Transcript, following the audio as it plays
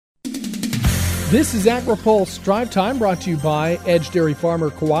This is AgriPulse Drive Time, brought to you by Edge Dairy Farmer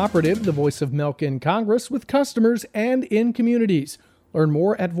Cooperative, the voice of milk in Congress, with customers and in communities. Learn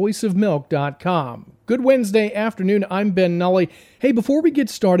more at voiceofmilk.com. Good Wednesday afternoon. I'm Ben Nully. Hey, before we get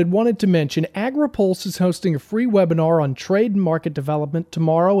started, wanted to mention AgriPulse is hosting a free webinar on trade and market development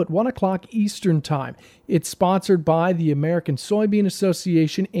tomorrow at 1 o'clock Eastern Time. It's sponsored by the American Soybean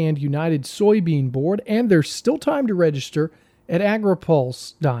Association and United Soybean Board, and there's still time to register at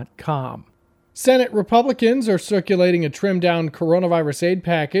agripulse.com. Senate Republicans are circulating a trimmed-down coronavirus aid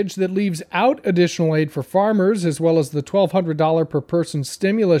package that leaves out additional aid for farmers, as well as the $1,200 per person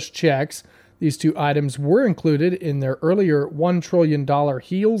stimulus checks. These two items were included in their earlier $1 trillion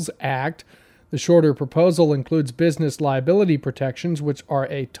HEALS Act. The shorter proposal includes business liability protections, which are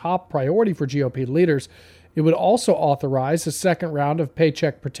a top priority for GOP leaders. It would also authorize a second round of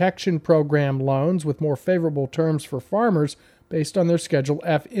Paycheck Protection Program loans with more favorable terms for farmers based on their Schedule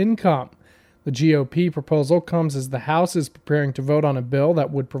F income. The GOP proposal comes as the House is preparing to vote on a bill that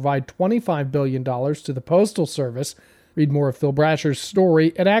would provide $25 billion to the Postal Service. Read more of Phil Brasher's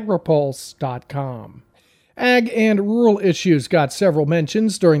story at agripulse.com. Ag and rural issues got several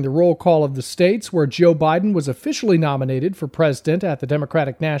mentions during the roll call of the states where Joe Biden was officially nominated for president at the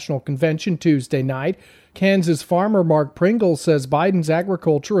Democratic National Convention Tuesday night. Kansas farmer Mark Pringle says Biden's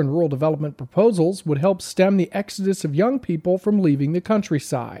agriculture and rural development proposals would help stem the exodus of young people from leaving the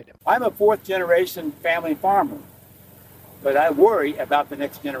countryside. I'm a fourth-generation family farmer, but I worry about the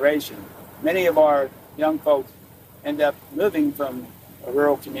next generation. Many of our young folks end up moving from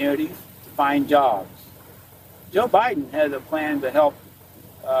rural communities to find jobs. Joe Biden has a plan to help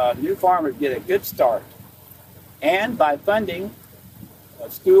new farmers get a good start. And by funding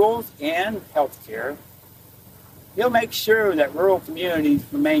schools and health care, he'll make sure that rural communities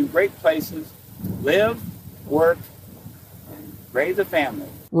remain great places to live, work, and raise a family.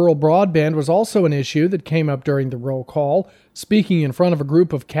 Rural broadband was also an issue that came up during the roll call. Speaking in front of a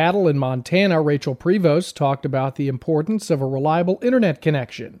group of cattle in Montana, Rachel Prevost talked about the importance of a reliable internet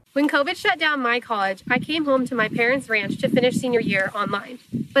connection. When COVID shut down my college, I came home to my parents' ranch to finish senior year online.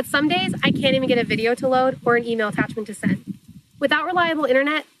 But some days, I can't even get a video to load or an email attachment to send. Without reliable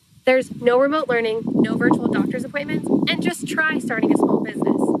internet, there's no remote learning, no virtual doctor's appointments, and just try starting a small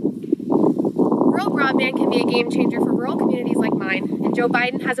business. Rural broadband can be a game changer for rural communities like mine, and Joe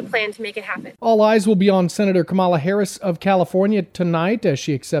Biden has a plan to make it happen. All eyes will be on Senator Kamala Harris of California tonight as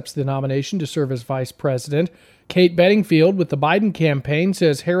she accepts the nomination to serve as vice president. Kate Bedingfield with the Biden campaign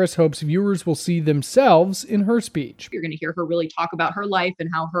says Harris hopes viewers will see themselves in her speech. You're going to hear her really talk about her life and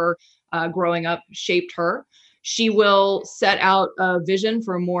how her growing up shaped her. She will set out a vision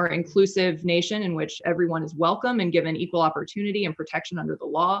for a more inclusive nation in which everyone is welcome and given equal opportunity and protection under the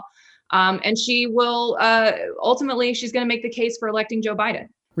law. And she will, ultimately, she's going to make the case for electing Joe Biden.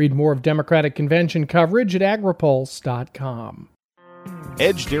 Read more of Democratic convention coverage at agripulse.com.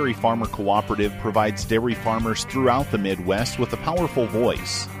 Edge Dairy Farmer Cooperative provides dairy farmers throughout the Midwest with a powerful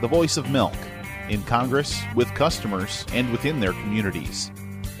voice, the voice of milk, in Congress, with customers, and within their communities.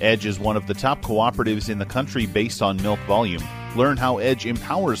 Edge is one of the top cooperatives in the country based on milk volume. Learn how Edge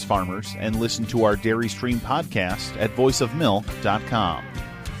empowers farmers and listen to our Dairy Stream podcast at voiceofmilk.com.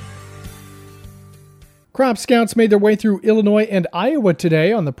 Crop scouts made their way through Illinois and Iowa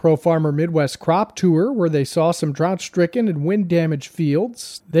today on the Pro Farmer Midwest Crop Tour, where they saw some drought-stricken and wind-damaged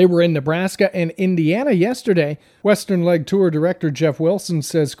fields. They were in Nebraska and Indiana yesterday. Western Leg Tour Director Jeff Wilson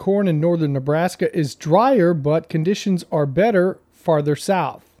says corn in northern Nebraska is drier, but conditions are better farther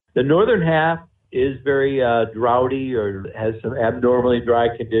south. The northern half is very droughty or has some abnormally dry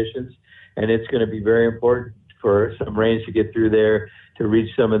conditions, and it's going to be very important for some rains to get through there to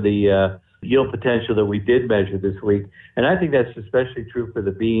reach some of the yield potential that we did measure this week. And I think that's especially true for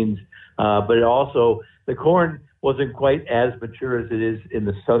the beans, but it also, the corn wasn't quite as mature as it is in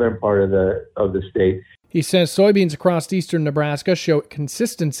the southern part of the state. He says soybeans across eastern Nebraska show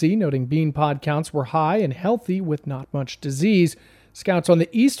consistency, noting bean pod counts were high and healthy with not much disease. Scouts on the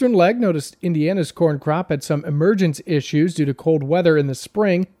eastern leg noticed Indiana's corn crop had some emergence issues due to cold weather in the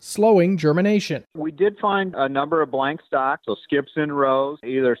spring, slowing germination. We did find a number of blank stalks, so skips in rows,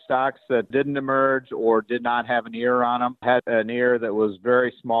 either stalks that didn't emerge or did not have an ear on them, had an ear that was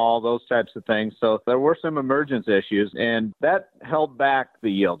very small, those types of things. So there were some emergence issues, and that held back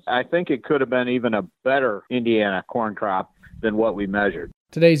the yields. I think it could have been even a better Indiana corn crop than what we measured.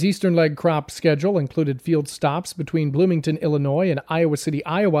 Today's eastern leg crop schedule included field stops between Bloomington, Illinois and Iowa City,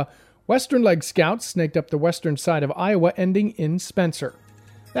 Iowa. Western leg scouts snaked up the western side of Iowa, ending in Spencer.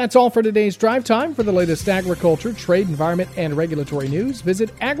 That's all for today's Drive Time. For the latest agriculture, trade, environment, and regulatory news,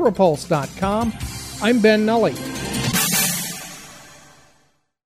 visit agripulse.com. I'm Ben Nully.